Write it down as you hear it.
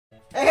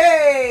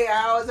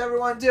How's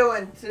everyone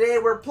doing? Today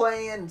we're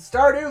playing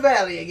Stardew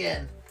Valley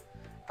again.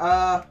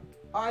 Oh,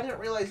 I didn't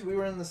realize we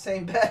were in the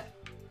same bed.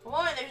 Come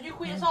on, there's new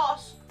Queen of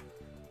Sauce.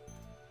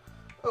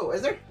 Oh,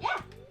 is there?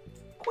 Yeah.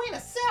 Queen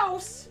of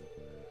Sauce.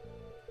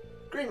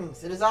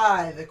 Greetings, it is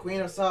I, the Queen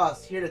of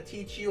Sauce, here to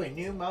teach you a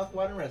new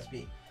mouth-watering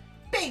recipe.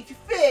 Baked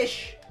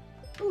fish!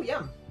 Ooh,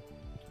 yum.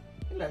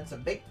 We learned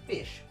some baked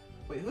fish.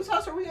 Wait, whose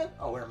house are we in?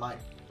 Oh, we're in mine.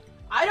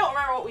 I don't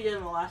remember what we did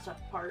in the last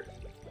part.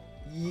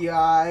 Yeah,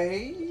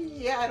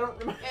 I don't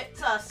remember.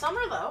 It's summer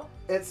though.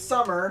 It's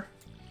summer.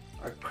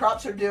 Our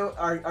crops are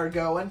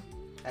going,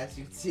 as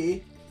you can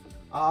see.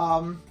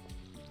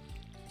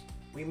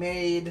 We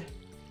made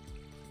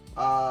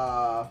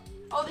Oh,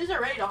 these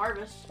are ready to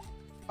harvest.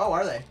 Oh,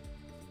 are they?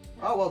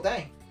 Oh, well,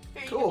 dang.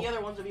 Here, you Cool. get the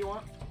other ones if you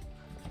want.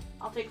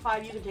 I'll take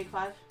 5, you can take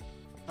 5.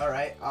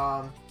 Alright,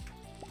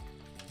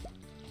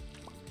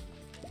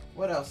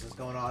 what else is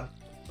going on?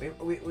 We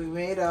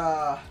made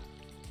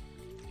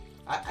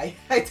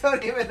I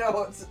don't even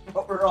know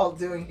what we're all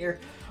doing here.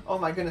 Oh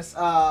my goodness.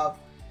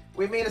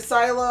 We made a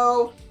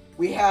silo.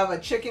 We have a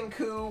chicken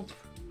coop.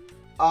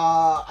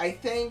 I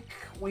think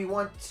we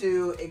want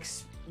to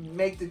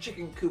make the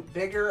chicken coop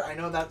bigger. I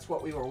know that's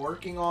what we were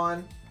working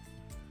on.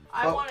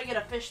 I want to get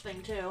a fish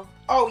thing too.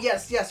 Oh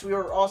yes, we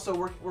were also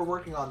we're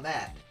working on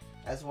that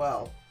as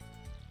well.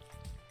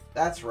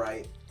 That's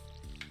right.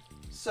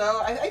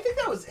 So I think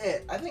that was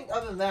it. I think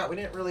other than that, we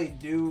didn't really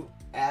do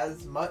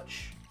as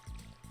much.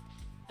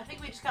 I think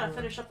we just gotta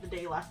finish up the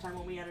day last time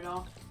when we ended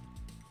off.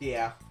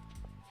 Yeah.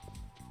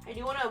 Hey, do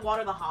you want to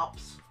water the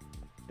hops?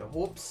 The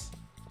whoops.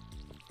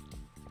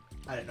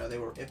 I didn't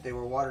know if they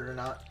were watered or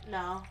not.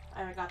 No, I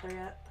haven't got there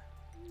yet.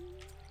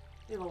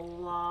 We have a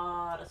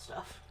lot of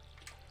stuff.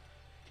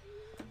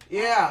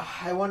 Yeah,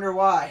 I wonder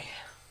why.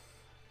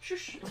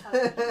 Shush.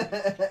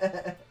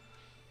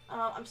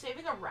 I'm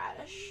saving a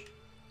radish.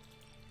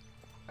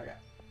 Okay.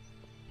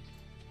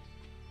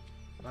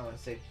 I want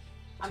to say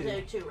I'm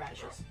saving 2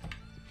 radishes.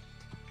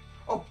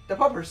 Oh, the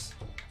puppers!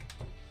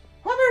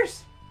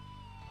 Puppers!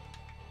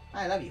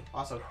 I love you.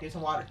 Also, here's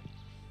some water.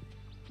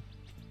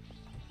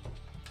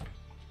 I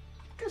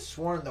could have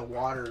sworn the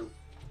water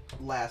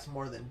lasts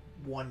more than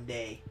 1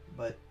 day,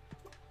 but...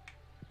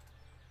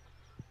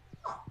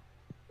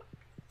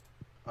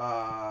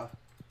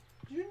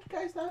 Did you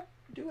guys not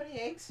do any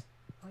eggs?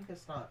 I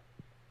guess not.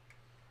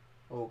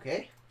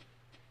 Okay.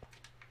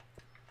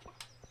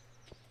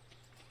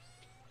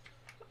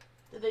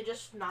 Did they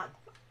just not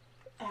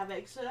have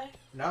eggs today?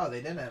 No,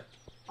 they didn't.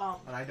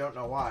 And I don't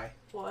know why.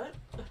 What?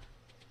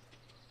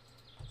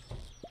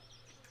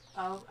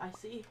 Oh, I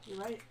see. You're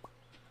right.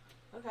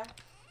 Okay.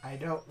 I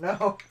don't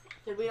know.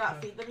 Did we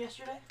not feed them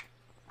yesterday?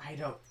 I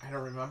don't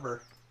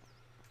remember.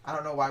 I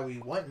don't know why we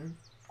wouldn't.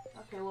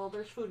 Okay, well,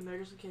 there's food in there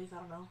just in case. I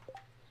don't know.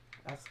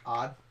 That's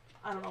odd.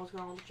 I don't know what's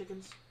going on with the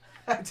chickens.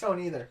 I don't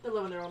either. They're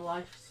living their own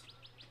lives.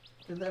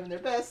 They're living their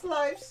best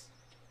lives.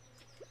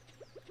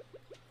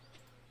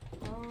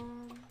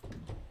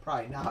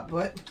 Probably not,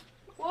 but...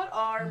 What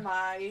are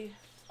my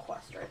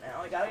quests right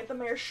now? I gotta get the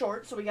mayor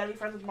short, so we gotta be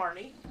friends with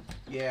Marnie.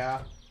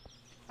 Yeah.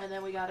 And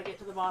then we gotta get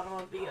to the bottom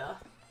of the,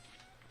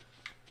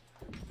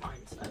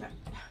 mines. Okay.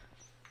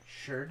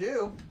 Sure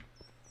do.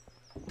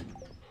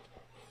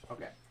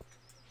 Okay.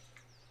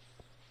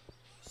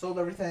 Sold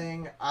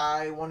everything.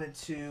 I wanted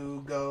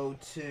to go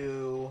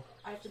to...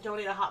 I have to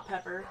donate a hot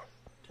pepper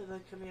to the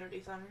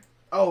community center.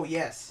 Oh,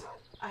 yes.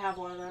 I have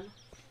one of them.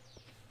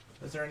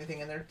 Was there anything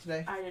in there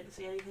today? I didn't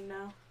see anything,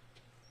 no.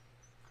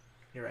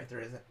 You're right, there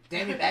isn't.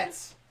 Damn you,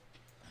 bats!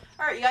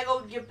 Alright, you gotta go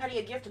give Penny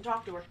a gift and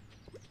talk to her.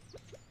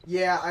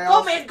 Yeah, I Go,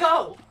 also... man,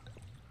 go!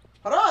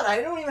 Hold on,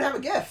 I don't even have a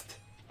gift.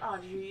 Oh,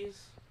 jeez.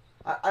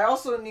 I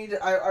also need...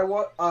 I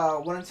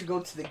wanted to go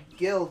to the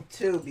guild,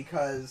 too,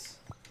 because...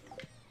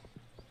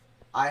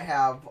 I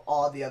have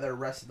all the other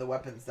rest of the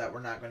weapons that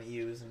we're not going to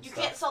use and You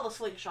stuff. can't sell the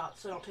slingshots,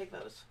 so don't take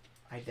those.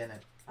 I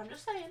didn't. I'm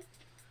just saying.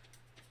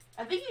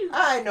 I think you...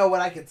 I know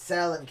what I could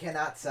sell and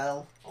cannot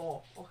sell.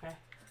 Oh, okay.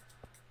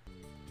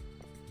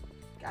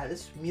 God,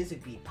 this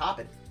music be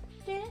popping.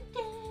 Dun,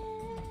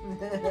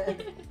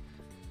 dun.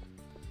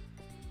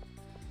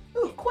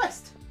 Ooh,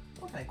 quest!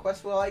 What kind of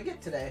quest will I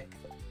get today?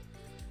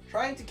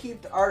 Trying to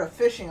keep the art of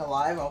fishing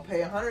alive, I'll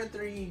pay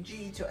 103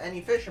 G to any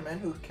fisherman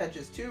who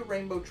catches 2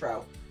 rainbow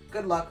trout.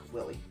 Good luck,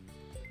 Willie.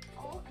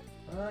 Oh,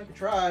 I could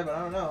try, but I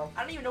don't know.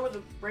 I don't even know where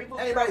the rainbow...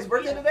 Anybody's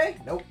trout would birthday be. today?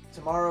 Nope.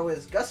 Tomorrow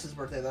is Gus's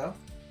birthday, though.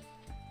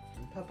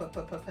 Penny.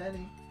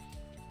 Penny.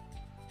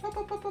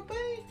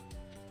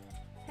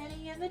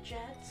 Penny and the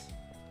Jets.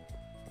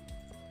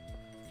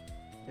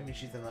 Maybe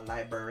she's in the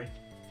library.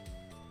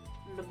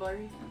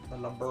 Library. The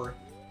library.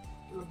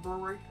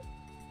 Library.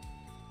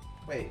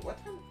 Wait,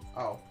 what time?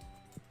 Oh.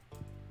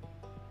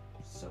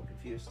 So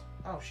confused.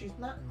 Oh, she's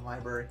not in the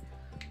library.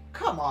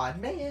 Come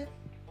on, man.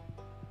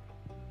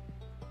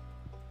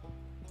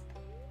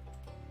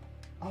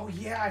 Oh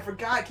yeah, I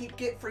forgot. I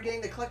keep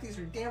forgetting to collect these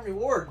damn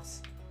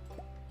rewards.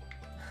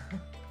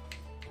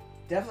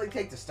 Definitely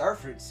take the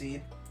starfruit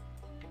seed.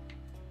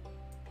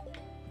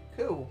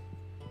 Cool.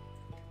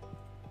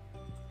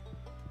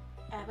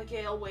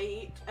 Abigail,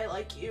 wait. I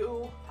like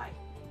you. Hi.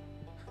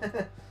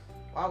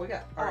 Wow, we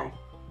got our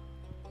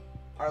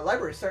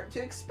library's starting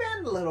to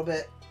expand a little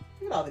bit.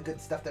 Look at all the good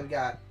stuff that we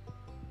got.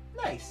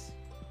 Nice.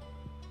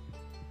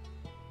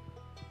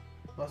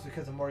 Mostly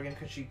because of Morgan,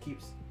 because she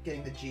keeps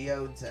getting the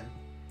geodes and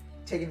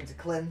taking it to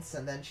Clint's,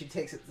 and then she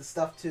takes the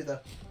stuff to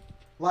the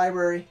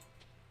library.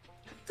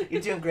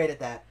 You're doing great at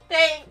that.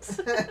 Thanks.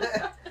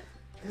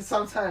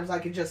 Sometimes I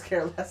could just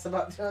care less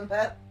about doing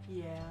that.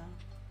 Yeah,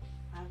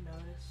 I've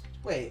noticed.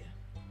 Wait,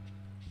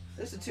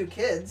 there's the two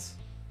kids.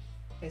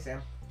 Hey,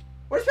 Sam.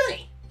 Where's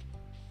Penny?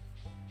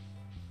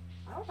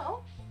 I don't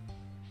know.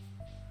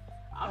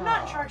 I'm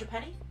not in charge of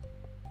Penny.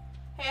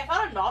 Hey, I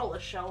found a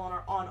Nautilus shell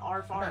on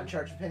our farm. I'm not in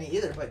charge of Penny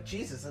either, but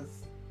Jesus, it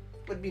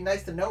would be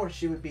nice to know where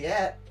she would be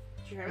at.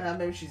 Did you hear me?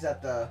 Maybe she's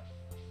at the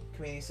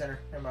community center.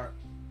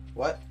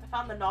 What? I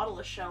found the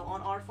Nautilus shell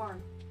on our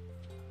farm.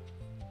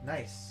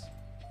 Nice.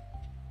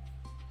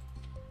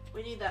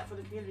 We need that for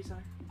the community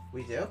center.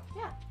 We do?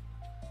 Yeah.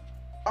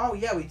 Oh,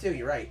 yeah, we do.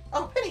 You're right.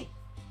 Oh, Penny!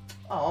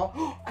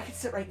 Oh, I can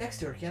sit right next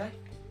to her, can I?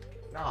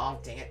 Oh,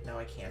 dang it. No,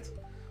 I can't.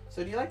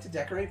 So, do you like to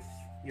decorate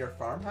your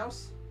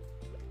farmhouse?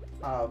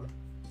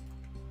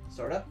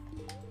 Sorta.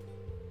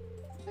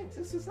 Thanks.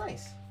 This is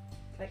nice.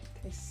 Can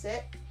I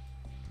sit?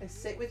 Can I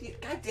sit with you?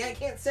 God damn, I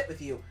can't sit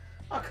with you.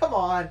 Oh, come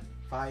on.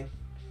 Fine.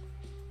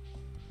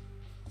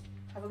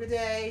 Have a good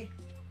day.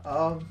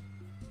 What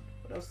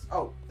else?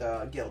 Oh,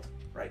 the guild.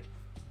 Right.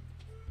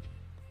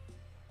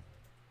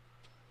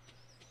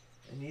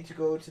 I need to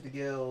go to the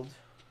guild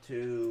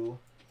to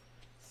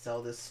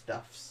sell this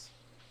stuffs.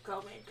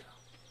 Go, man, go.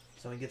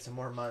 So we get some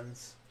more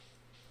muns.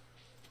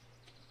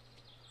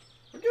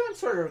 We're doing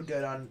sort of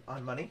good on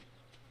money.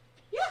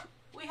 Yeah,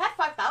 we had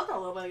 5,000 a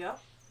little bit ago.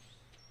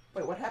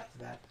 Wait, what happened to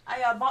that?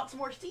 I bought some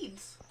more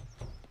seeds.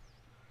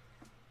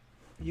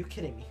 Are you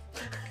kidding me?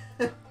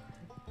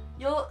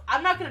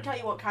 I'm not gonna tell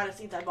you what kind of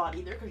seeds I bought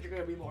either, because you're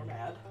gonna be more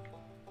mad.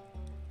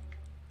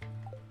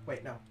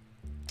 Wait, no.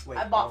 Wait.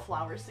 I bought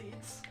flower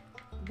seeds.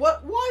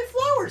 What? Why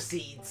flower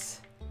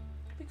seeds?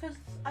 Because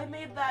I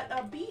made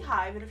that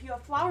beehive, and if you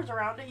have flowers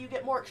around it, you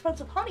get more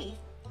expensive honey.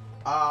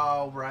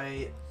 Oh,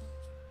 right.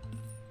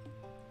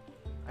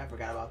 I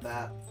forgot about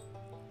that.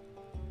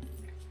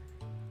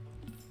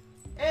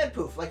 And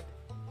poof, like,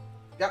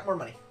 got more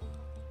money.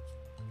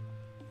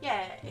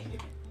 Yay.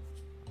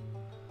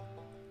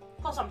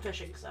 Plus I'm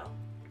fishing, so.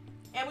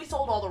 And we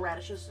sold all the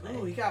radishes today.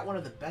 Ooh, you got one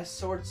of the best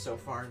swords so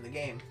far in the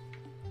game.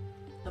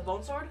 The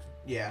bone sword?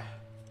 Yeah.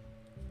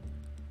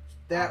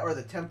 That or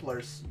the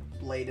Templar's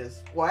blade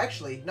is... Well,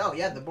 actually, no,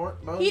 yeah, the bone...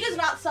 He does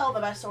not sell the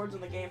best swords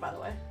in the game, by the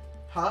way.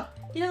 Huh?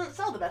 He doesn't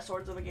sell the best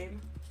swords in the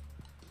game.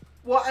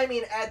 Well, I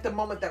mean, at the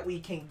moment that we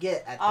can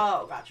get at the,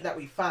 Oh, gotcha. that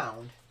we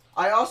found.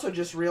 I also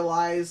just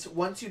realized,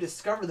 once you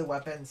discover the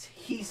weapons,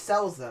 he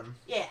sells them.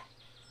 Yeah.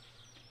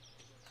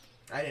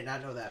 I did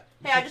not know that.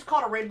 Hey, I just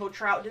caught a rainbow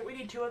trout. Didn't we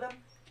need 2 of them?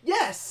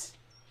 Yes!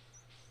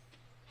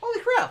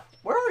 Holy crap!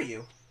 Where are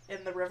you?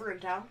 In the river in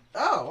town.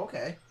 Oh,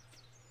 okay.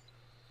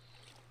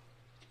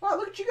 Wow,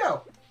 look at you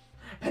go.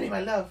 Penny, my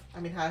love. I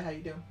mean, hi, how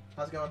you doing?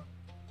 How's it going?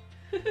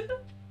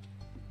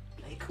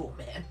 Play cool,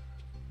 man.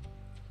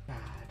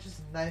 Just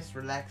a nice,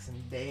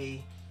 relaxing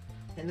day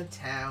in the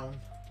town.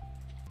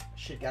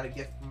 Shit, got a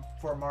gift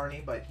for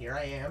Marnie, but here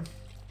I am.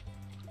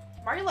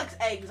 Marty likes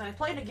eggs, and I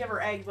planned to give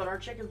her eggs, but our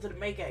chickens didn't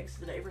make eggs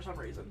today for some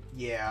reason.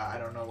 Yeah, I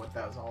don't know what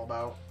that was all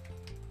about.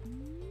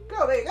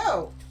 Go, baby,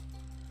 go!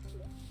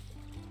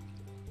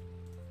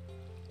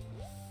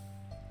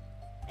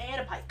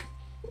 And a pike.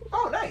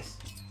 Oh, nice.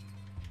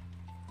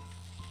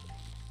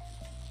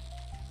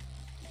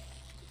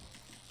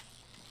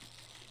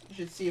 You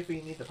should see if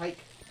we need the pike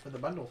for the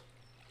bundle.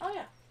 Oh,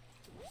 yeah.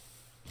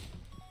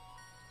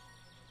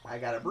 I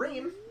got a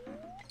bream.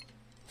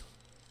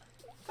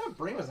 I thought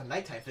bream was a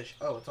nighttime fish.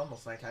 Oh, it's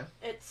almost nighttime.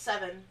 It's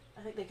 7.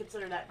 I think they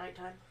consider that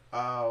nighttime.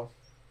 Oh.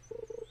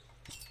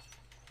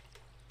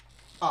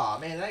 Aw,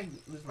 man, did I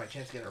lose my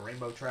chance to get a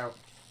rainbow trout?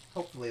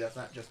 Hopefully that's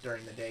not just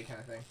during the day kind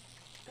of thing.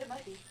 It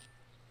might be.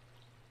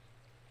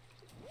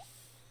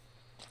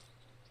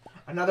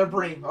 Another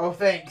bream. Oh,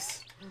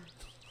 thanks.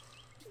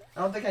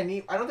 I don't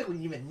think we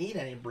even need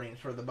any breams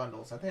for the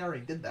bundles. I think I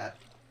already did that.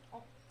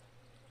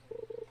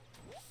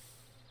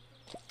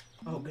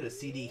 Oh, good, a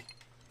CD.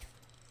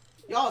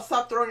 Y'all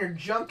stop throwing your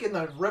junk in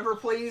the river,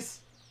 please.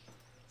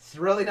 It's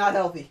really not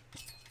healthy.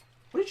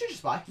 What did you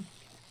just buy?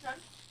 None.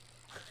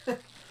 Don't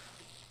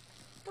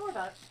worry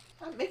about it.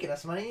 I'm making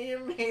us money. You're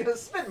making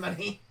us spend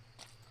money.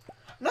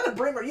 Another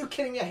bream? Are you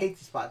kidding me? I hate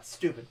these spots.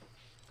 Stupid.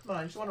 Come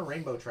on, I just want a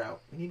rainbow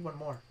trout. We need one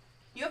more.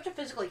 You have to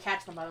physically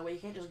catch them, by the way. You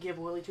can't just give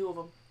Willie 2 of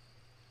them.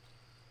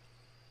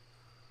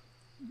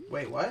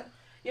 Wait, what?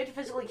 You have to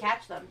physically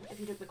catch them if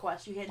you took the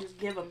quest. You can't just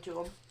give them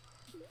to him.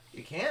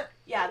 You can't?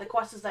 Yeah, the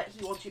quest is that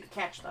he wants you to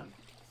catch them.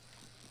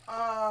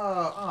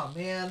 Oh,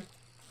 man.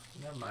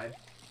 Never mind.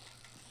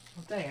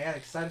 Well, dang, I got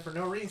excited for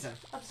no reason.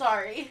 I'm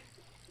sorry.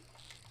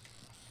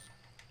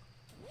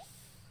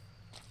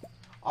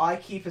 All I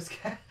keep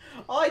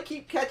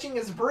catching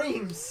is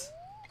breams.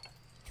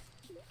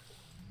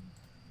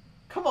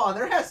 Come on,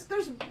 there's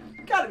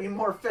got to be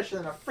more fish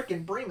than a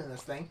freaking bream in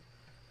this thing.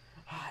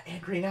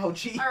 And green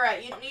algae. All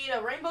right, you need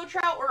a rainbow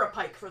trout or a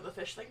pike for the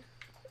fish thing.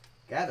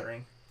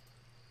 Gathering.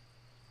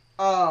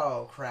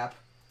 Oh crap!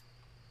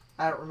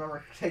 I don't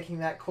remember taking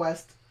that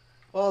quest.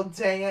 Well,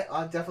 dang it!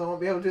 I definitely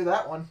won't be able to do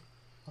that one.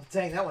 Well,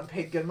 dang, that one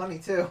paid good money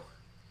too.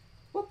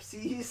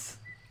 Whoopsies.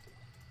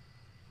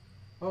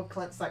 Well,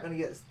 Clint's not going to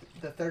get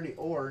the 30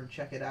 ore and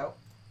check it out.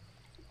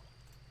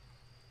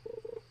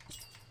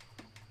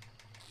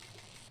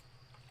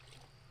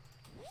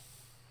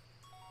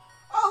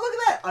 Oh, look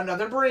at that!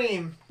 Another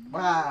bream!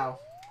 Wow.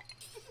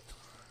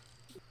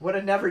 Would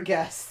have never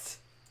guessed.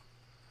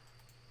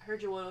 I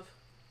heard you would've.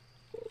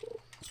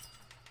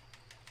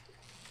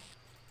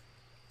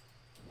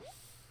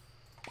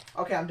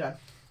 Okay, I'm done.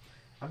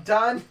 I'm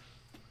done.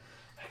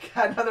 I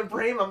got another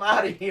bream. I'm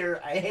out of here.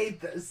 I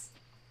hate this.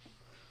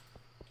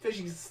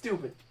 Fishing's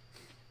stupid.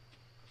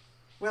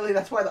 Willie,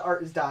 that's why the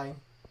art is dying.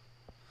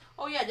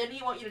 Oh yeah, didn't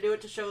he want you to do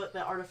it to show that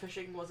the art of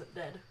fishing wasn't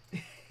dead?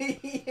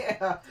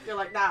 Yeah. You're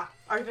like, nah,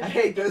 art of I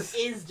fishing hate this.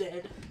 is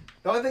dead.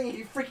 The only thing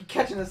you freaking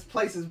catch in this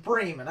place is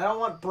bream, and I don't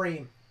want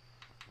bream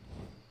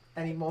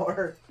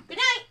anymore. Good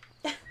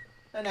night!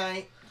 Good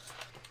night.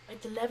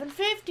 It's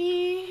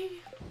 11:50.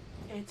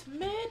 It's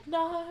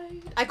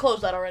midnight. I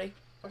closed that already.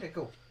 Okay,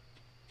 cool.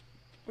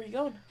 Where you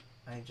going?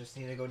 I just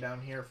need to go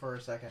down here for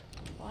a second.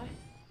 Why?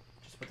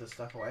 Just put this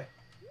stuff away.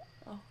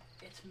 Oh,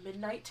 it's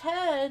midnight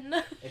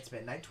 10. It's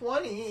midnight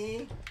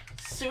 20.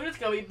 Soon it's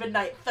gonna be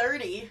midnight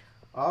 30.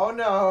 Oh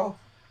no.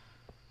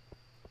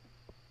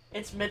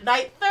 It's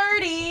midnight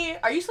 30.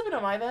 Are you sleeping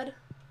on my bed?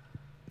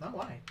 No,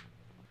 why?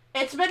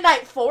 It's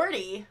midnight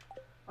 40.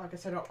 Oh, I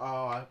guess I don't.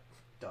 Oh,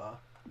 duh.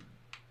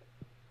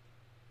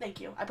 Thank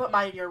you. I put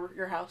mine in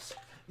your house.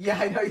 Yeah,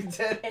 I know you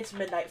did. It's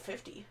midnight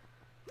 50.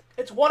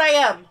 It's 1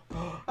 a.m.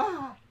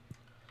 Ah.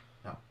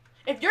 No.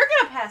 If you're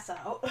gonna pass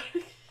out.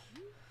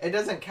 It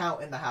doesn't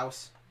count in the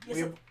house. Yes,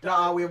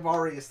 We've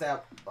already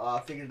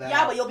figured that out.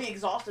 Yeah, but you'll be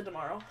exhausted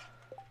tomorrow.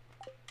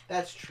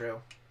 That's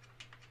true.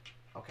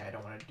 Okay, I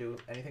don't want to do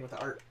anything with the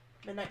art.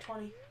 Midnight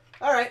 20.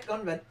 Alright, go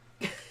to bed.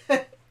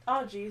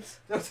 Oh, jeez.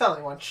 Don't tell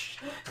anyone. Shh.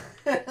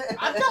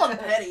 I'm telling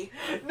Betty.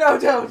 No,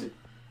 don't.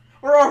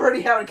 We're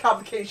already having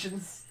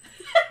complications.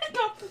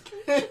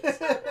 Complications.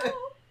 Oh, no.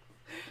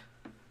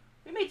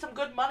 We made some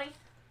good money.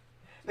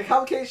 The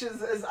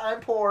complications is I'm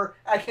poor.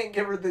 I can't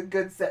give her the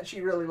goods that she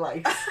really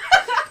likes.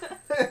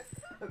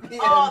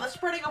 Oh, the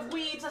spreading of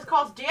weeds has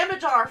caused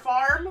damage on our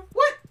farm.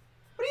 What?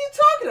 What are you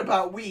talking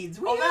about, weeds?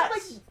 We have,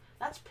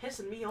 that's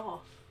pissing me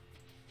off.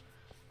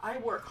 I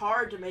work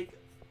hard to make...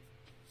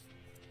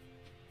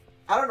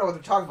 I don't know what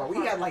they're talking about.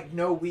 We had, like,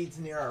 no weeds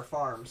near our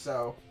farm,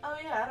 so... Oh,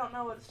 yeah, I don't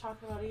know what it's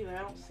talking about either.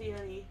 I don't see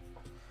any...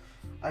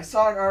 I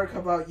saw an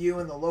article about you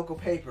in the local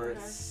paper. Okay.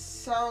 It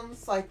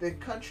sounds like the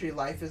country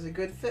life is a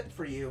good fit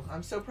for you.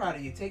 I'm so proud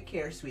of you. Take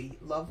care, sweetie.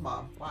 Love,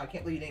 Mom. Wow, I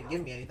can't believe you didn't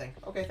give me anything.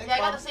 Okay, thanks, Yeah, I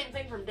Mom. got the same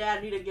thing from Dad,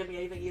 and he didn't give me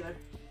anything either.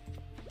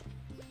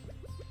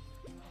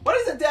 Why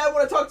doesn't Dad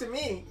want to talk to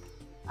me?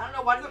 I don't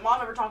know. Why doesn't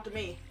Mom ever talk to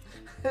me?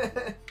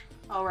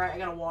 Oh, right. I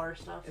gotta water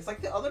stuff. It's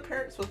like the other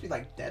parent's supposed to be,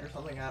 like, dead or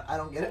something. I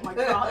don't get it. Oh, my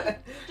God.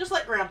 Just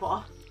like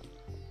Grandpa.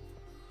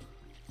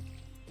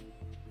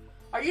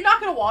 Are you not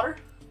gonna water?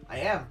 I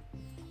am.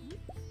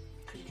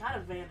 Because you kind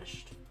of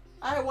vanished.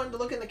 I wanted to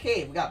look in the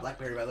cave. We got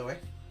blackberry, by the way.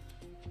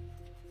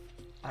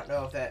 I don't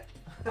know if that...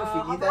 if we need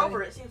Hover that.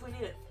 over it. See if we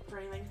need it for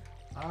anything.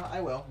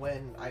 I will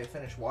when I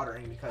finish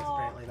watering because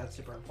apparently that's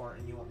super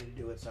important and you want me to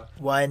do it, so...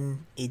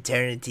 One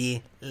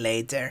eternity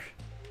later.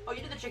 Oh,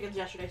 you did the chickens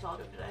yesterday, so I'll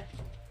do them today.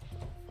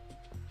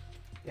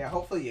 Yeah,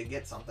 hopefully you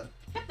get something.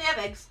 Yep, they have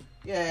eggs.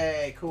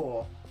 Yay,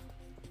 cool.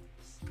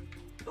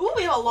 Ooh,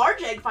 we have a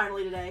large egg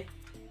finally today.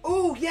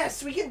 Ooh,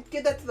 yes, we can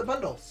get that to the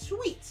bundle.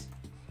 Sweet.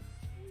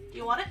 Do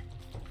you want it?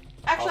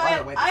 Actually, Oh, by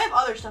the way, I have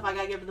other stuff I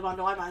gotta give to the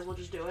bundle. I might as well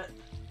just do it.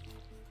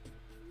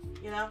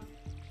 You know?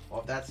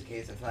 Well, if that's the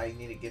case, I thought you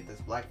need to get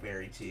this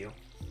blackberry to you.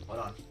 Hold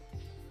on.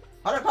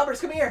 Hold on, Puppers,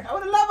 come here. I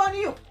want to love on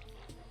you.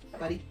 Hi,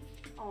 buddy.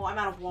 Oh, I'm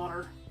out of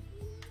water.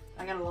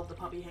 I gotta love the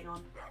puppy. Hang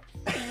on.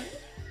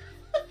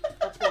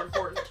 That's more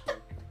important.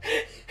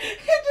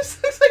 It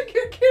just looks like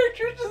your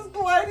character's just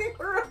gliding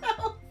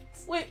around.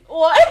 Wait,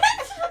 what?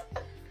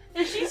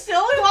 Is she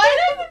still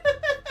gliding?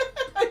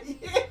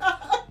 Yeah.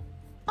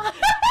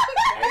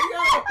 There you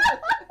go.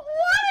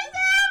 What is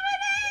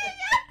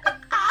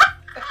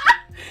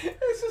happening?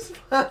 This is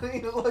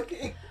funny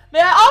looking.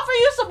 May I offer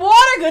you some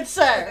water, good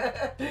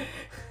sir?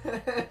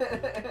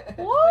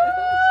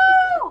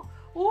 Woo!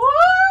 Woo!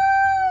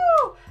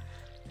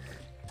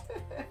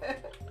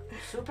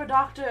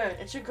 SuperDoctor,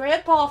 it's your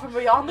grandpa from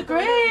beyond the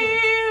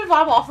grave.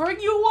 I'm offering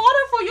you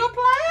water for your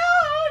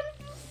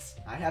plants.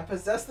 I have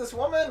possessed this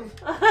woman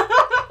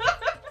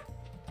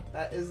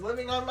that is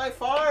living on my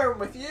farm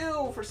with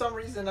you. For some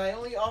reason, I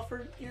only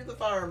offered you the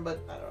farm, but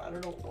I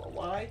don't know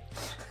why.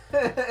 All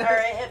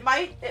right,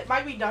 it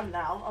might be done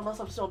now, unless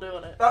I'm still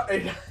doing it. Oh,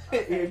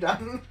 you're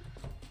done.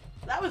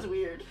 That was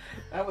weird.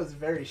 That was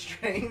very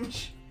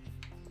strange.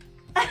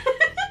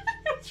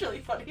 It's really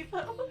funny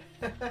though.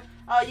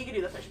 You can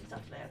do the fishing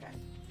stuff today, okay?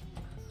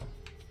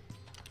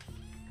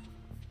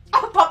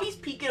 Oh, Puppy's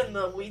peeking in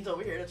the weeds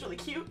over here. That's really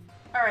cute.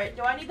 Alright,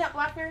 do I need that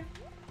blackberry?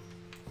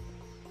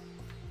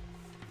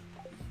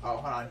 Oh,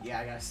 hold on. Yeah,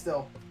 I gotta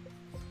still.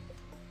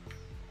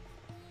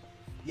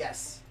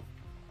 Yes.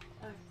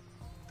 Okay.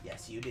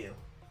 Yes, you do.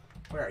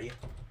 Where are you?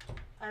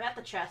 I'm at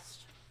the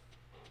chest.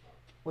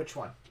 Which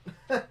one?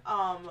 The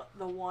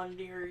one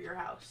near your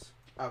house.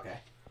 Okay.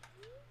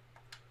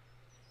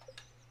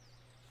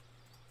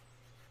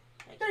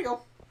 There you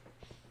go.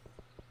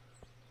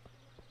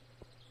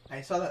 I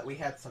saw that we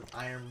had some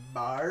iron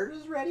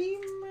bars ready,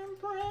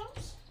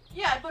 perhaps?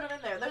 Yeah, I put them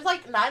in there. There's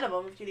like 9 of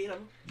them if you need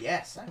them.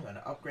 Yes, I'm going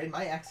to upgrade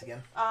my axe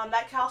again.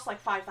 That costs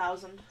like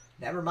 5,000.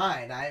 Never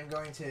mind. I am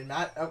going to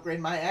not upgrade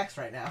my axe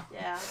right now.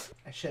 Yeah.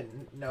 I shouldn't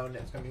have known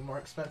it was going to be more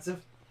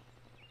expensive.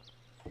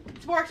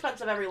 It's more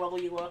expensive every level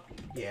you go up.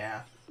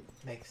 Yeah.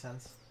 Makes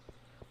sense.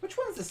 Which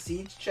one's the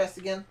siege chest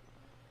again?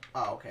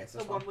 Oh, okay. It's The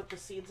this one with the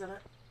seeds in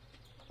it.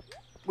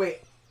 Wait.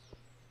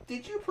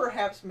 Did you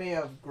perhaps may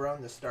have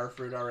grown the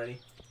starfruit already?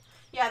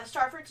 Yeah, the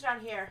starfruit's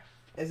down here.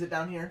 Is it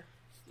down here?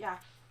 Yeah.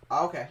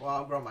 Oh, okay. Well,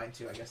 I'll grow mine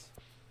too, I guess.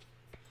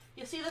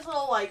 You see this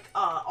little, like,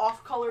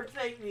 off-colored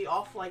thing?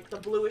 Like, the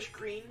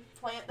bluish-green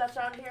plant that's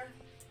down here?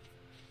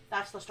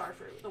 That's the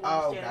starfruit. The one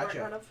I'm standing right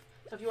in front of.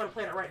 So if you want to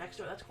plant it right next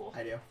to it, that's cool.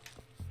 I do.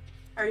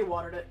 I already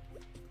watered it.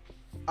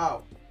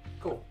 Oh,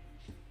 cool.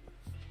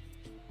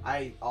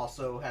 I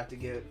also have to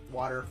get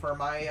water for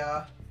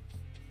my,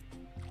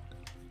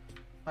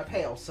 my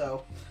pail,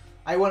 so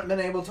I wouldn't have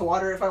been able to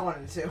water if I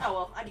wanted to. Oh,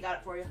 well, I got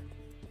it for you.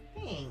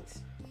 Thanks.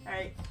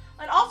 Alright.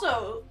 And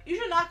also, you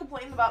should not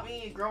complain about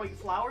me growing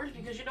flowers,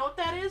 because you know what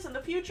that is in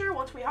the future,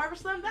 once we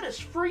harvest them? That is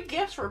free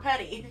gifts for a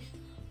penny.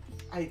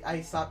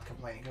 I stopped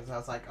complaining because I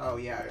was like, oh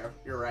yeah,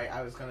 you're right.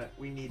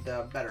 We need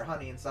the better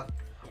honey and stuff.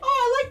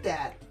 Oh, I like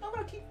that. I'm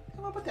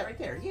gonna put that right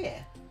there.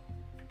 Yeah.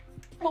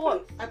 But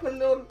what? I put a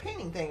little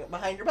painting thing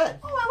behind your bed.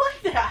 Oh,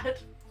 I like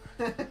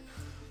that.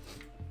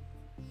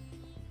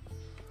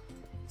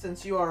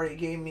 Since you already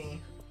gave me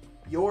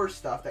your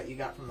stuff that you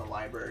got from the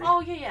library.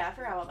 Oh, yeah, I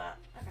forgot about that.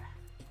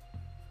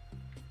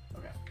 Okay.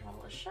 Okay.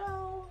 Level a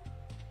shell.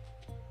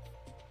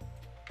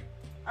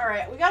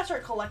 Alright, we gotta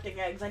start collecting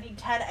eggs. I need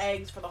 10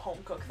 eggs for the home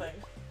cook thing.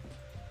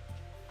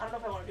 I don't know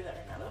if I want to do that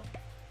right now,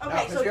 though.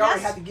 Okay, no, so we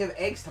already had to give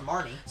eggs to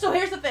Marnie. So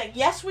here's the thing.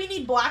 Yes, we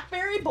need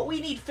blackberry, but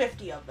we need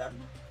 50 of them.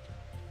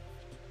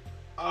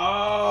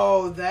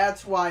 Oh,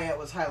 that's why it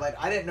was highlighted.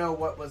 I didn't know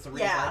what was the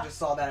reason. Yeah. I just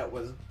saw that it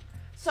was.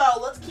 So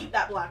let's keep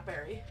that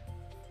blackberry.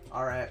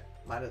 All right.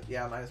 Might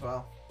as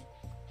well.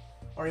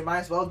 Or you might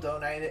as well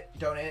donate it,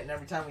 and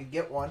every time we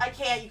get one. I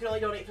can't. You can only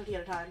donate 50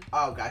 at a time.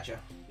 Oh, gotcha.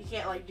 You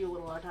can't, like, do a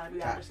little at a time.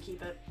 You gotta just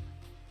keep it.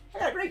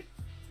 Yeah, great.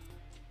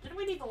 Didn't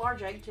we need the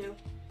large egg, too?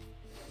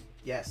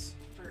 Yes.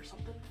 Or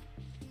something?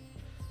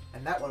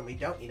 And that one we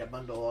don't need a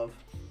bundle of.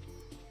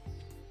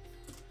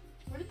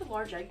 Where did the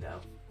large egg go?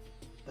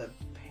 The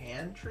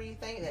pantry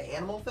thing? The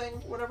animal thing?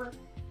 Whatever?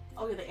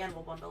 Oh, yeah, the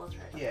animal bundle. That's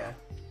right. Yeah.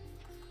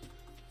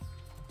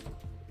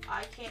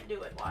 I can't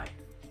do it. Why?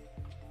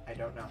 I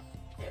don't know.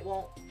 It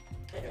won't.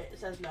 It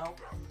says no.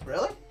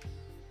 Really?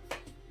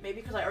 Maybe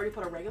because I already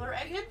put a regular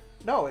egg in?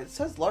 No, it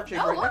says large egg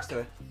No, right look. next to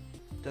it.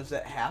 Does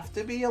it have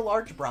to be a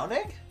large brown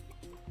egg?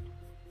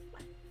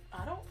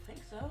 I don't think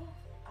so.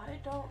 I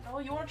don't know.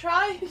 You want to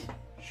try?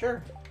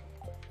 Sure.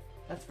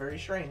 That's very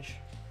strange.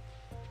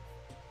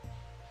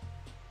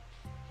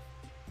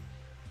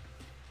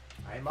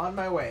 I'm on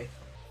my way.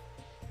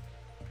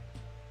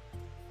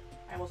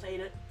 I almost ate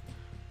it.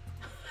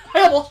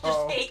 I almost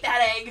just ate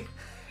that egg.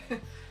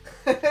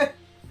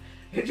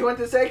 Did you want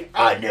this egg?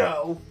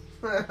 No.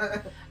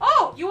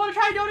 Oh, you want to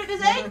try and donate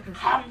this egg?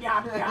 Hum,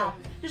 yum, yum.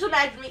 Just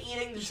imagine me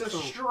eating just a Just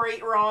a-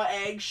 straight raw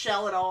egg,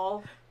 shell and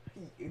all.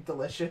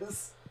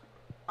 Delicious.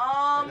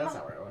 Um, That's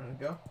not where I wanted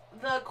to go.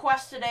 the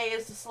quest today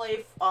is to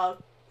slay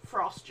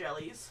frost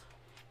jellies.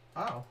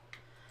 Oh.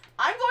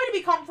 I'm going to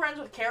become friends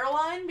with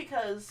Caroline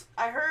because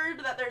I heard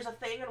that there's a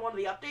thing in one of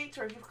the updates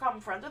where if you become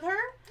friends with her,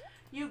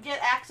 you get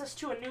access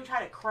to a new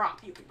kind of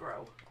crop you can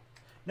grow.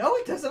 No,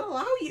 it doesn't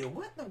allow you.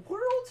 What in the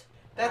world?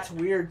 That's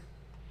weird.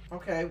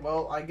 Okay,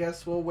 well, I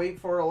guess we'll wait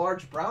for a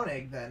large brown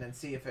egg then and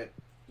see if it...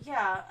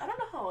 Yeah, I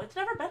don't know. It's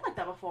never been like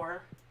that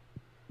before.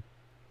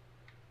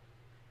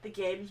 The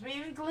game's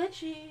being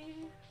glitchy.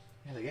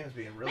 Yeah, the game's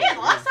being really Man,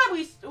 weird. last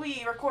time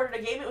we recorded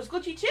a game, it was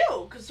glitchy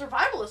too, because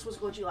Survivalist was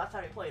glitchy last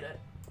time we played it.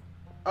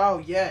 Oh,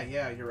 yeah,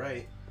 you're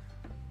right.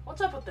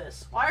 What's up with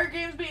this? Why are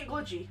games being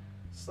glitchy?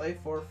 Slay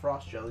 4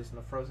 frost jellies in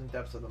the frozen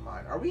depths of the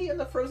mine. Are we in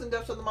the frozen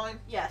depths of the mine?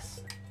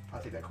 Yes.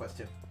 I'll take that quest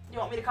too. You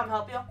want me to come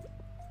help you?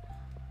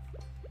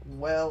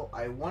 Well,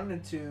 I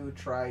wanted to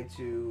try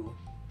to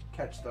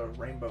catch the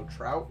rainbow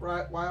trout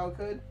while I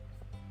could.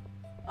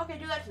 Okay,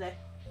 do that today.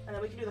 And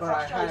then we can do the But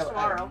frost jellies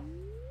tomorrow.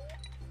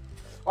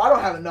 Well, I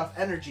don't have enough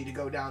energy to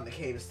go down the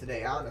caves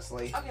today,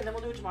 honestly. Okay, then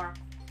we'll do it tomorrow.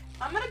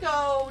 I'm gonna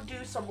go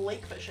do some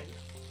lake fishing.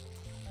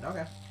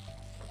 Okay.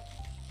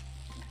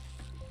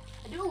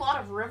 I do a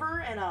lot of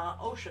river and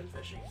ocean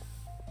fishing.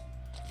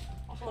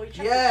 Also, let me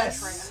check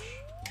Yes! this trash.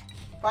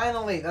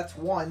 Finally, that's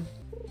one.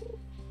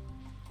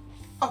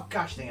 Oh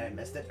gosh dang it, I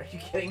missed it. Are you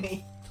kidding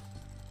me?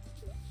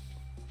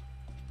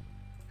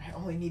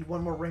 only need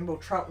one more rainbow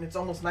trout and it's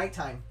almost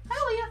nighttime.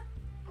 Hell yeah.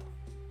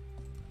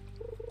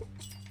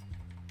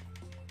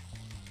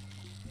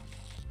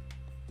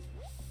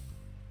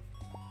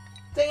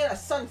 Dang it, a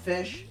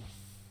sunfish.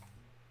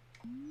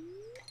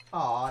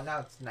 Aw, now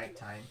it's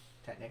nighttime.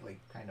 Technically,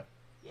 kind of.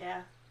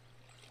 Yeah.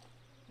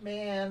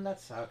 Man,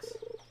 that sucks.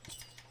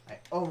 I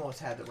almost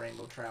had the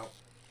rainbow trout.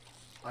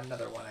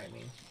 Another one, I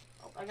mean.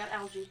 Oh, I got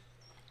algae.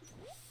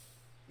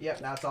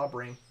 Yep, now it's all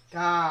bream.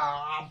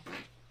 Ah.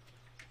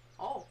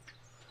 Oh.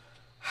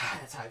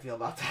 That's how I feel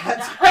about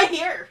that. Right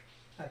here.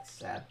 That's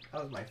sad.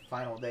 That was my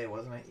final day,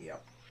 wasn't it?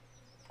 Yep.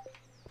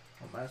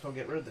 Well, might as well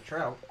get rid of the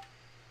trout.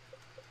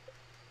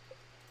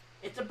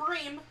 It's a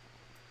bream.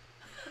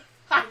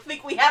 I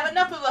think we have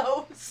enough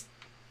of those.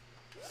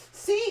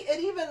 See, it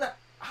even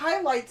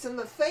highlights in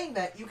the thing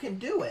that you can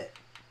do it.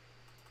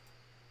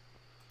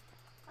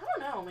 I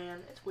don't know, man.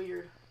 It's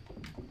weird.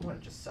 I want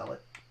to just sell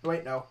it.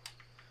 Wait, no.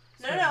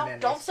 No,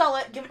 don't sell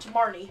it. Give it to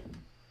Marnie.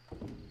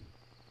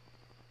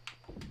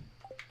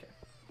 Okay.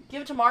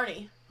 Give it to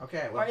Marnie.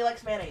 Okay, well. Marnie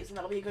likes mayonnaise, and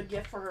that'll be a good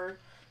gift for her.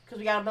 Because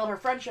we gotta build her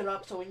friendship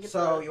up so we can get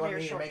So, the you want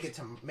mayor's me to shorts. make it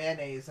to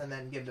mayonnaise and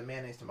then give the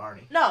mayonnaise to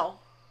Marnie? No.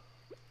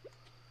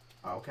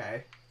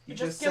 Okay. You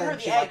just just give her said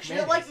the she eggs. liked She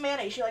doesn't like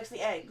mayonnaise. She likes the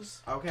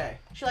eggs. Okay.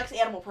 She likes the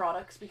animal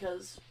products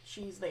because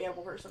she's the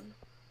animal person.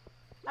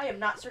 I have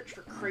not searched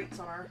for crates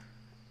on our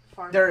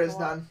farm. There is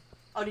none.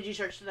 Oh, did you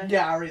search today?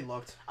 Yeah, I already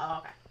looked. Oh,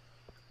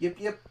 okay.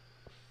 Yep.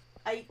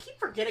 I keep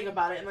forgetting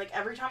about it, and like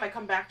every time I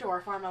come back to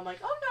our farm, I'm like,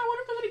 oh no, I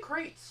wonder if there's any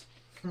crates.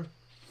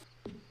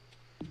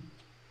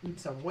 Need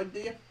some wood, do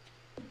you?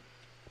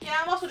 Yeah,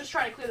 I'm also just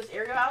trying to clear this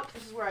area out.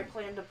 This is where I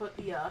plan to put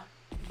the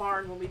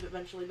barn when we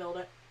eventually build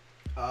it.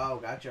 Oh,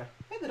 gotcha.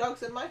 Hey, the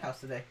dog's in my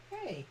house today.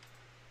 Hey.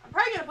 I'm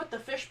probably gonna put the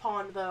fish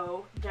pond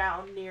though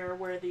down near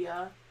where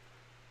the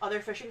other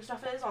fishing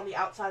stuff is, on the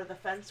outside of the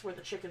fence where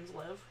the chickens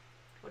live.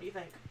 What do you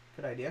think?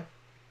 Good idea.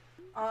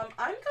 I'm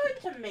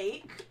going to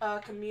make a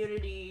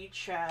community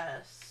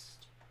chest.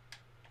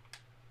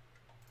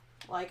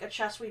 Like a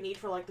chest we need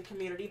for like the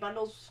community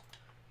bundles.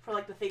 For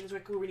like the things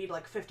where we need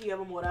like 50 of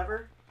them,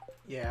 whatever.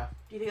 Yeah.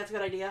 Do you think that's a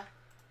good idea?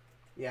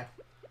 Yeah.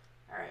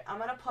 Alright, I'm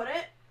gonna put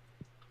it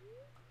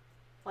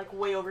like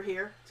way over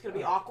here. It's gonna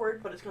be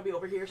awkward, but it's gonna be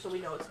over here so we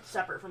know it's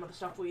separate from the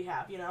stuff we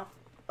have, you know?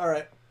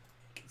 Alright.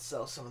 Can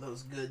sell some of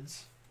those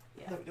goods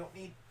Yeah. that we don't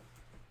need.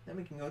 Then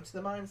we can go to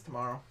the mines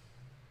tomorrow.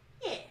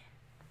 Yeah.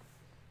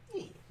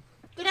 Yeah.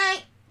 Good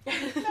night!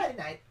 Night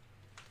night.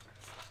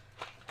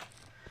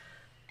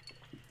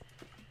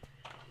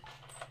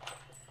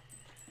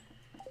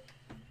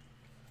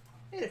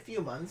 In a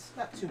few months.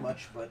 Not too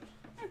much, but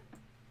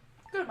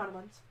Good amount of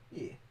months.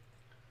 yeah.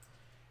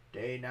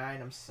 Day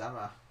 9 of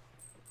summer.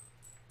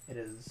 It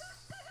is.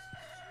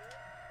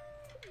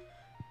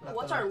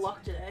 What's our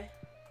luck today?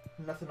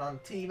 Nothing on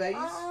T-base.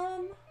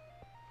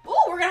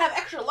 Oh, we're gonna have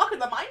extra luck in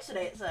the mines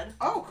today, it said.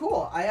 Oh,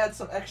 cool. I had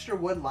some extra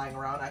wood lying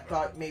around. I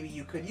thought maybe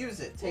you could use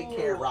it. Take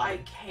care, Robin.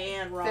 I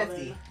can, Robin.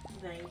 50.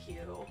 Thank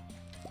you.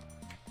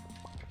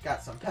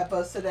 Got some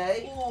peppers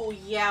today. Ooh,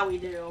 yeah, we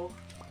do.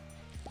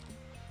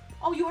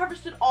 Oh, you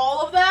harvested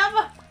all of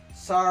them?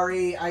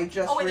 Sorry, I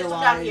just Oh, wait, there's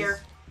realized. some down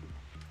here.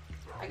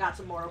 I got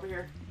some more over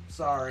here.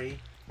 Sorry.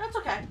 That's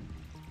okay.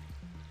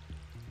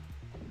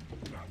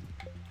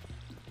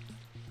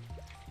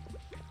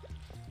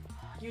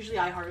 Usually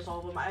I harvest all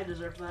of them. I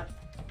deserve that.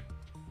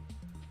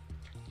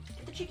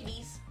 Get the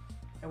chickadees.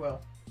 I will.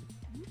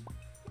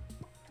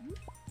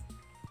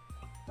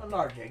 Not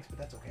large eggs, but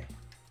that's okay.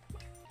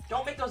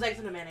 Don't make those eggs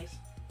into mayonnaise.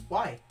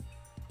 Why?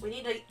 We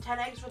need 10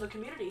 eggs for the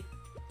community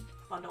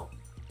bundle.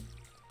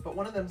 But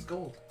one of them's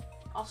gold.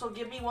 Also,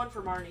 give me one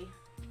for Marnie.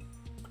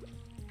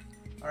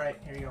 Alright,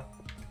 here you go.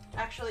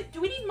 Actually,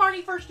 do we need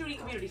Marnie first? Do we need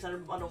community center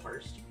bundle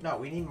first? No,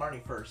 we need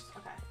Marnie first.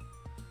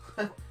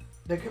 Okay.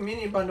 The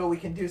community bundle we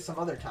can do some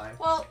other time.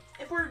 Well,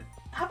 if we're...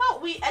 How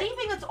about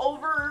anything that's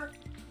over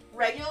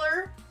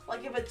regular,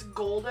 like if it's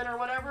golden or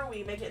whatever,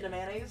 we make it into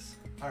mayonnaise.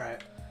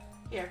 Alright.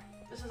 Here.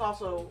 This is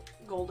also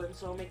golden,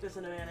 so make this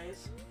into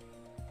mayonnaise.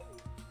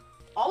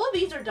 All of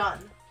these are done.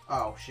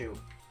 Oh, shoot.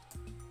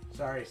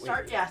 Sorry.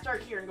 Start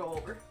here and go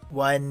over.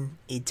 One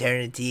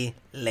eternity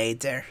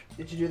later.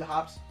 Did you do the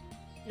hops?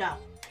 No.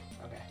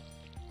 Okay.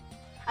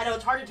 I know,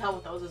 it's hard to tell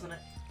with those, isn't it?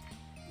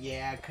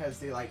 Yeah, because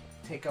they, like,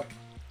 take up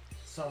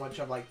so much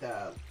of, like,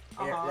 the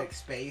air, like,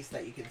 space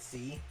that you can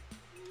see.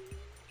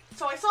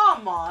 So I saw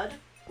a mod,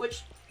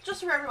 which,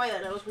 just for everybody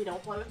that knows, we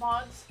don't play with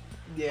mods.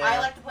 Yeah. I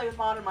like to play with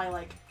mod in my,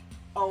 like,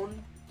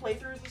 own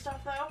playthroughs and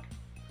stuff, though.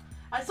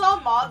 I saw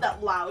a mod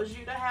that allows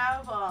you to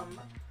have,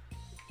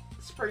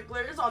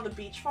 sprinklers on the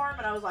beach farm,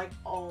 and I was like,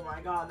 oh my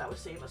god, that would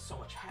save us so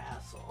much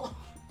hassle.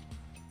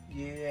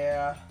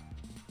 Yeah.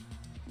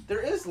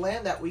 There is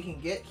land that we can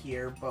get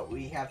here, but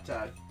we have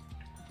to...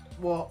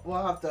 We'll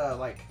have to,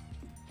 like,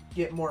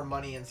 get more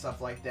money and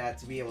stuff like that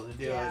to be able to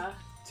do it.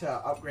 To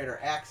upgrade our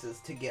axes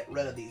to get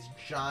rid of these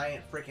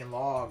giant freaking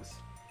logs.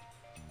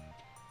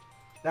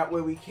 That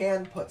way we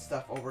can put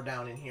stuff over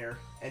down in here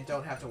and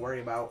don't have to worry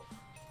about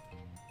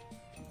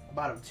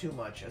them too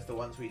much as the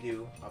ones we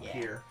do up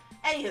here.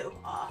 Anywho,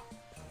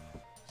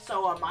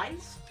 So,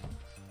 mines?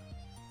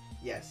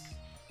 Yes.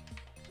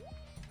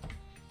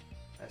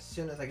 As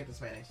soon as I get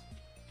this mayonnaise.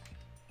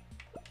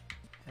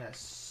 And as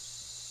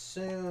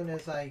soon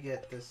as I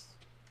get this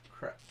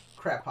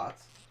crab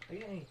pots. Are you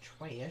getting any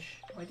trash?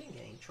 Oh, I didn't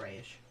get any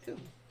trash. Cool.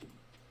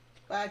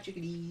 Bye,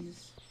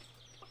 chickadees.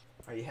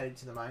 Are you headed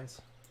to the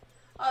mines?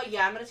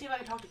 Yeah, I'm gonna see if I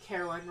can talk to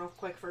Caroline real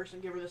quick first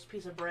and give her this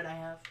piece of bread I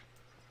have.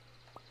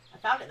 I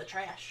found it in the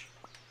trash.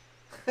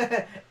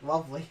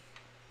 Lovely.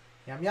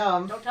 Yum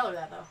yum. Don't tell her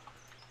that, though.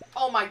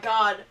 Oh my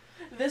god.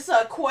 This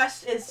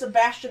quest is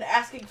Sebastian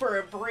asking for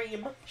a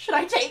bream. Should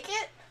I take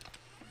it?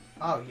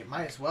 Oh, you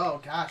might as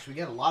well. Gosh, we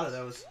get a lot of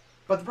those.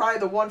 But probably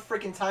the one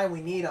freaking time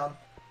we need them,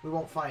 we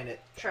won't find it.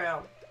 True.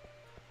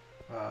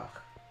 Ugh.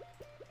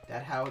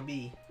 That how it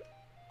be.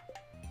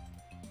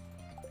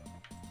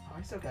 Oh,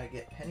 I still gotta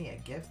get Penny a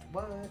gift.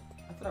 What?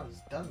 I thought I was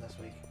done this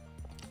week.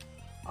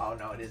 Oh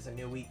no, it is a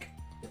new week.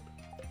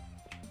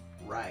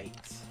 Right.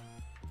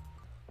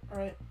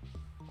 Alright.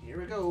 Here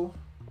we go.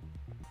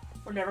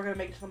 We're never gonna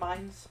make it to the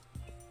mines.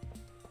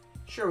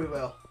 Sure we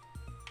will.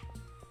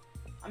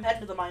 I'm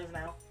heading to the mines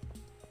now.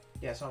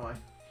 Yeah, so am I.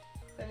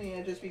 Penny,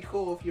 it'd just be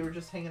cool if you were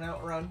just hanging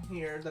out around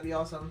here. That'd be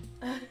awesome.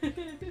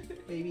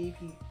 Maybe,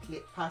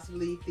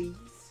 possibly, please.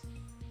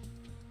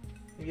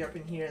 Maybe up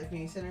in here at the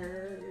community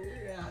center.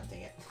 Ah,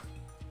 dang it.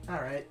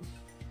 Alright.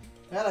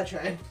 Well, I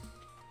tried.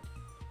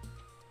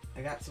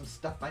 I got some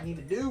stuff I need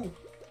to do.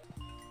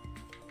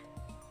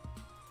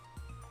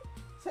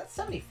 Is that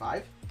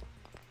 75?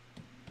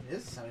 It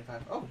is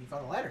 75. Oh, you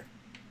found the ladder.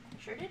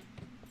 Sure did.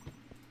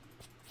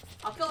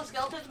 I'll kill the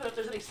skeletons, but if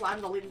there's any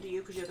slimes, I'll leave them to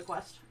you because you have the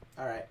quest.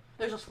 Alright.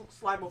 There's a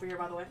slime over here,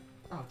 by the way.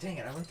 Oh, dang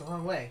it. I went the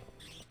wrong way.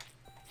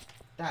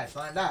 Die,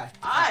 slime, die.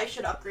 I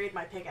should upgrade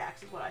my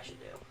pickaxe is what I should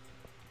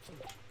do.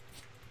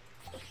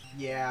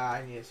 Yeah,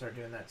 I need to start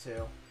doing that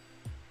too.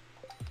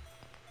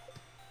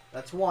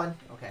 That's one.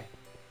 Okay.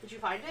 Did you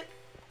find it?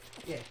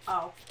 Yeah.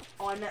 Oh.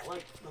 Oh, I meant,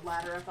 like, the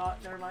ladder, I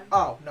thought. Never mind.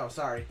 Oh, no,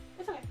 sorry.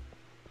 It's okay.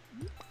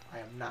 I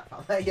have not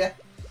found that yet.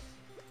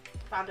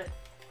 Found it.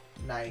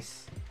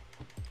 Nice.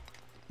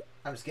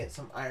 I'm just getting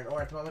some iron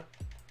ore at the moment.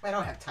 I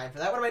don't have time for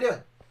that. What am I doing?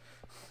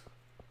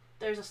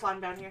 There's a slime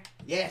down here.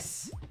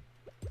 Yes!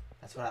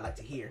 That's what I like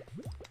to hear.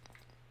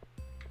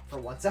 For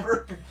once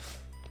ever.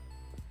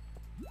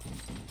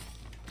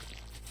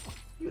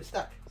 You were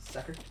stuck,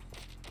 sucker.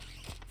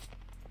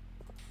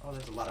 Oh,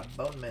 there's a lot of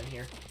bone men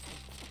here.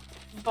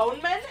 Bone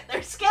men?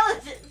 They're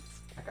skeletons!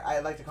 I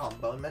like to call them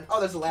bone men. Oh,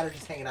 there's a ladder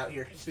just hanging out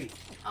here. Sweet.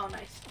 Oh,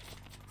 nice.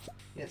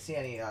 You didn't see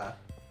any, No.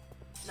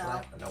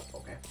 slime? Oh, nope,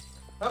 okay.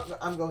 Oh, no,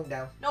 I'm going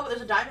down. No, but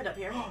there's a diamond up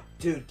here.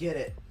 Dude, get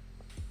it.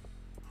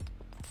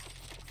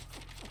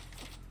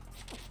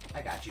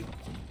 I got you.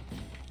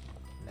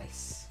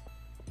 Nice.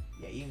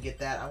 Yeah, you can get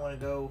that. I want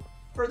to go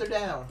further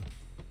down.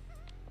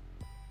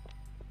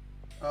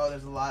 Oh,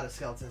 there's a lot of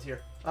skeletons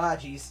here. Ah,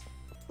 jeez.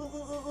 Ooh, ooh,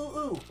 ooh, ooh,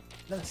 ooh.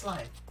 Another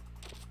slime.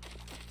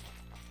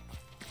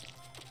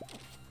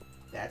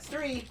 That's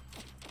 3.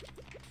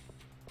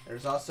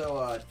 There's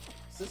also,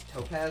 is this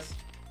topaz?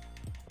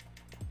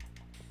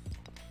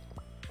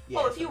 Yeah,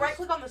 Oh, if you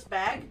right-click on this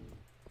bag,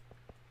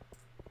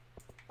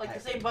 like I- the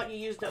same button you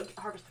use to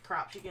harvest the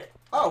crops, you get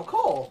Oh,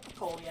 coal.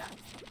 coal, yeah.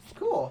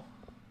 Cool.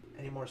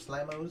 Any more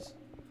slimos?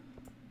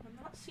 I'm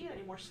not seeing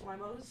any more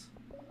slimos.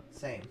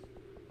 Same.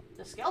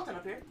 There's a skeleton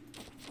up here.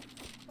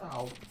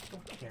 Oh,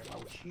 don't care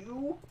about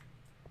you.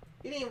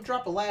 You didn't even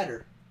drop a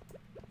ladder.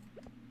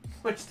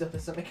 Which still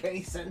doesn't make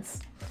any sense.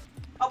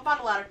 Oh,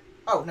 found a ladder.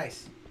 Oh,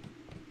 nice.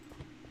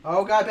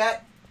 Oh, God,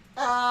 bat.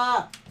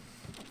 Ah!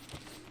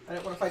 I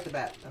didn't want to fight the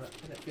bat. I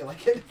didn't feel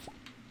like it.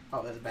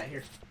 Oh, there's a bat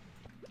here.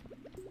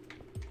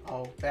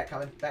 Oh, bat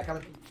coming. Bat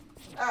coming.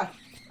 Ah!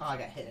 Oh, I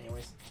got hit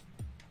anyways.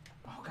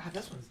 Oh, God,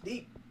 this one's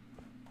deep.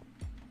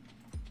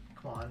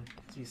 Come on.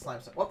 Let's be slime.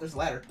 Oh, there's a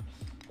ladder.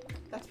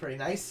 That's pretty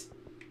nice.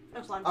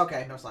 No slimes.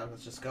 Okay, no slime.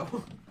 Let's just go.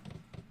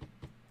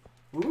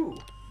 Ooh.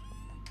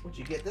 What'd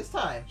you get this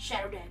time?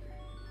 Shadow dagger.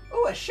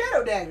 Ooh, a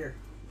shadow dagger.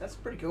 That's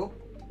pretty cool.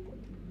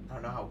 I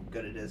don't know how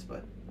good it is,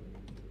 but...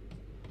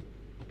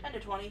 10 to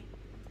 20.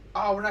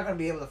 Oh, we're not going to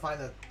be able to find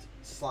the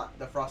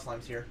frost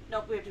slimes here.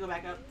 Nope, we have to go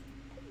back up.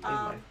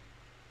 Mine.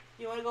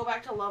 You want to go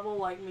back to level,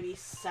 like, maybe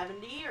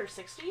 70 or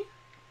 60?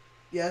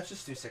 Yeah, let's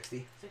just do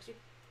 60. 60.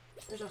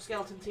 There's no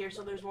skeletons here,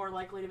 so there's more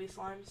likely to be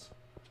slimes.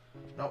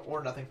 No,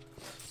 or nothing.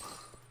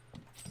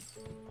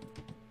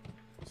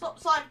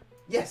 Slime!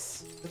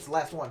 Yes! That's the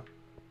last one.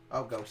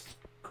 Oh, ghost.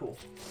 Cool.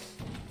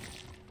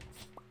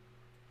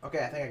 Okay,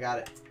 I think I got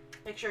it.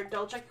 Make sure,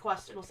 double check the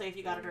quest. It'll say if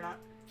you got it or not.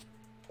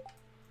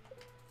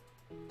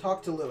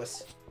 Talk to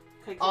Lewis.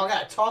 Okay, Oh, I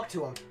gotta talk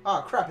to him.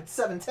 Oh, crap, it's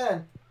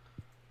 7:10.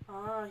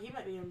 he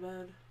might be in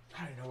bed.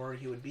 I don't know where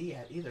he would be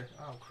at either.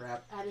 Oh,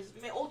 crap. At his...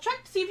 Well,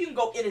 check to see if you can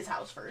go in his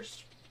house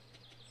first.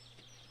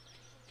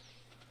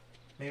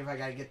 Maybe if I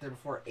gotta get there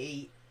before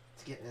 8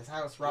 to get in his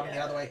house, rob me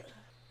out of the way.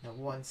 No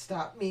one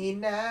stop me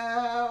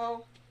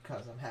now,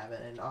 'cause I'm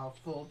having an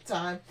awful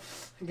time.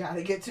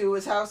 Gotta get to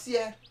his house,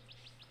 yeah.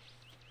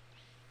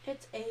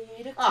 It's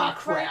 8 o'clock Ah,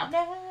 crap. right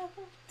now.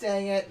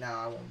 Dang it. No,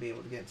 I won't be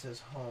able to get into his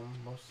home,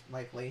 most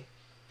likely.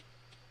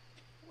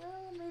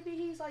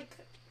 like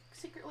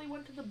secretly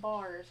went to the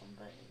bar or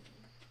something.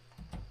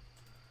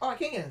 Oh, I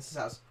can't get into his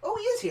house. Oh,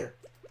 he is here.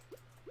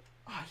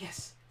 Ah,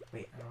 yes.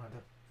 Wait, I don't have to.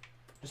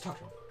 Just talk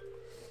to him.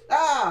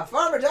 Ah,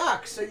 Farmer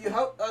Doc. So you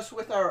helped us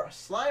with our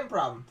slime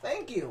problem.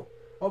 Thank you.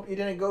 Hope you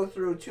didn't go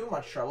through too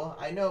much trouble.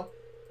 I know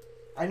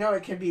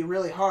it can be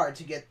really hard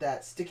to get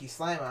that sticky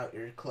slime out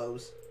your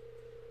clothes.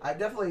 I've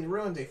definitely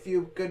ruined a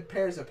few good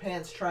pairs of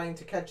pants trying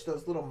to catch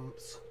those little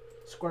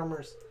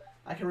squirmers.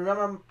 I can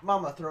remember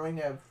Mama throwing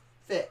a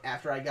fit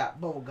after I got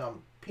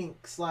bubblegum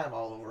pink slime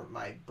all over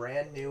my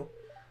brand new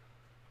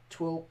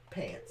twill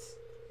pants.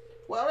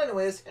 Well,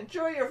 anyways,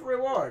 enjoy your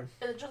reward.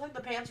 Is it just like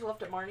the pants you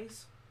left at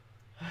Marnie's?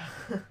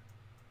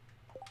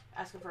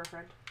 Asking for a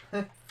friend.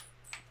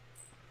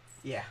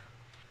 Yeah.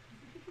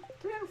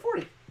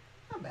 340.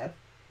 Not bad.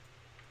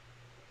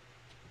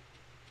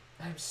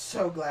 I'm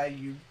so glad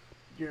you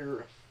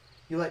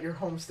let your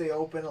home stay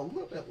open a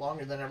little bit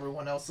longer than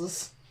everyone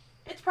else's.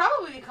 It's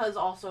probably because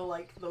also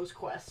like those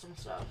quests and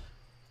stuff.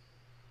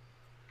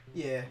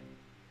 Yeah.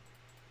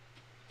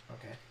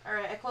 Okay.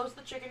 Alright, I closed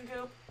the chicken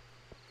coop.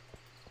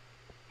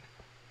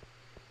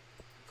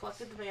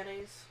 Collected the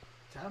mayonnaise.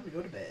 Time to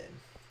go to bed.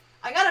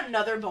 I got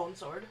another bone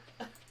sword.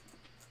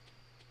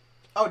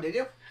 Oh, did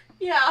you?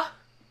 Yeah.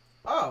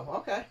 Oh,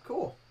 okay,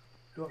 cool.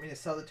 Do you want me to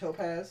sell the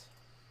topaz?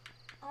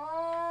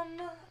 I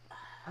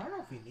don't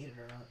know if we need it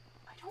or not.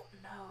 I don't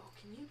know.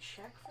 Can you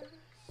check first?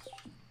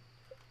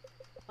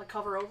 Like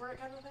cover over it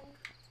kind of thing?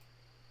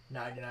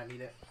 No, I do not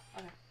need it.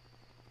 Okay.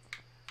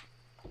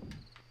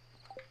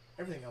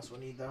 Everything else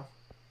we'll need though.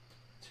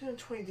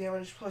 220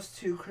 damage plus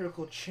 2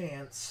 critical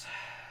chance.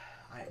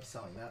 I am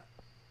selling that.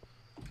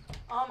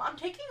 I'm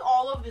taking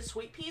all of the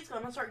sweet peas and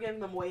I'm gonna start giving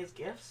them away as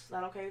gifts. Is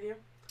that okay with you?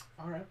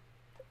 Alright.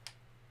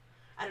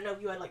 I don't know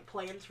if you had like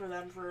plans for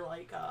them for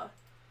like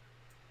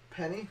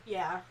Penny?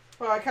 Yeah.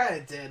 Well, I kind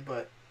of did,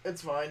 but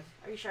it's fine.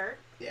 Are you sure?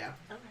 Yeah.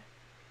 Okay.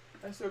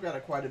 I still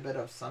got quite a bit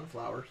of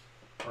sunflowers.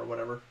 Or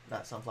whatever.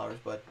 Not sunflowers,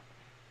 but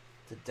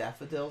the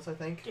daffodils, I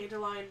think.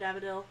 Dandelion,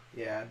 daffodil.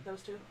 Yeah.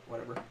 Those two.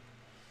 Whatever.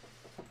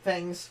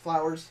 Things,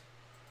 flowers.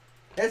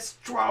 It's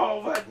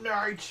 12 at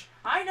night.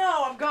 I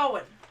know, I'm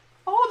going.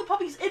 Oh, the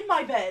puppy's in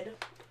my bed.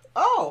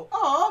 Oh,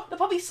 aw. The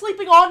puppy's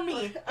sleeping on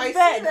me in I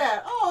bed. see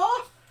that.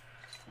 Aw.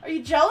 Are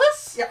you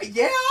jealous? Yeah,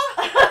 yeah.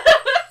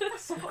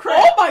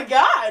 Oh my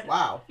god.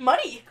 Wow.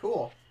 Money.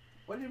 Cool.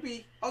 What did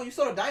we... Oh, you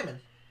sold a diamond.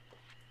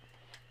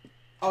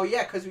 Oh,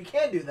 yeah, because we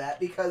can do that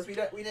because we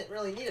didn't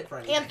really need it for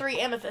anything. And 3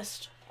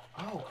 amethyst.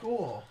 Oh,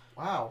 cool.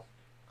 Wow.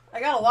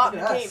 I got a lot in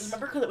Look the at caves. us.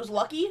 Remember because it was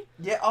lucky?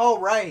 Yeah, oh,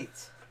 right.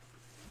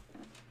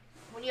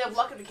 When you have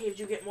luck in the caves,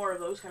 you get more of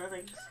those kind of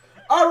things.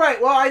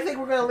 Alright, well, I think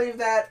we're going to leave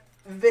that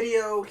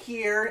video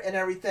here and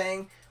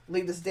everything.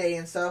 Leave this day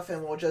and stuff,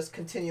 and we'll just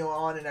continue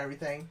on and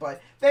everything.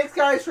 But thanks,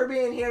 guys, for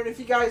being here. And if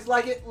you guys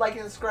like it, like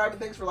and subscribe. And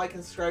thanks for liking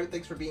and subscribing.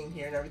 Thanks for being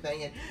here and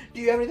everything. And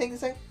do you have anything to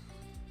say?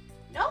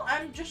 No,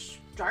 I'm just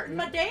starting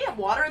my day. I'm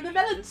watering the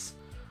melons.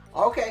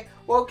 Okay.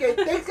 Well, okay.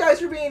 Thanks,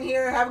 guys, for being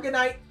here. Have a good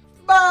night.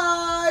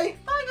 Bye.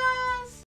 Bye, guys.